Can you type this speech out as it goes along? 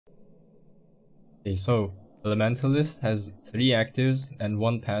Okay, so Elementalist has 3 actives and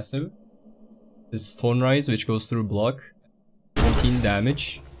 1 passive. This is Stone Rise, which goes through block, 14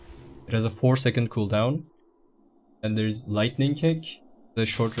 damage. It has a 4-second cooldown. And there's Lightning Kick, the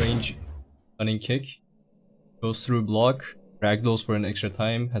short range stunning kick. Goes through block, ragdolls for an extra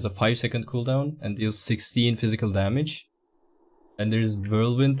time, has a 5-second cooldown, and deals 16 physical damage. And there's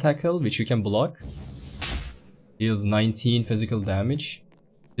Whirlwind Tackle, which you can block. Deals 19 physical damage.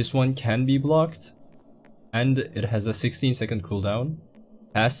 This one can be blocked, and it has a 16-second cooldown.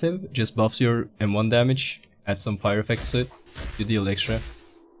 Passive just buffs your M1 damage, adds some fire effects to it, you deal extra.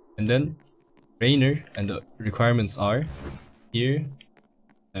 And then Rainer, and the requirements are here,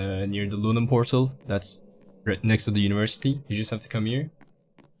 near the Lunam portal, that's right next to the university. You just have to come here,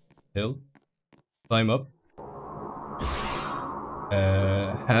 hill, climb up,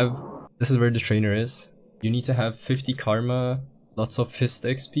 this is where the trainer is. You need to have 50 karma, lots of fist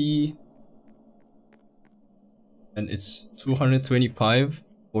XP, and it's 225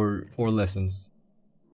 for 4 lessons.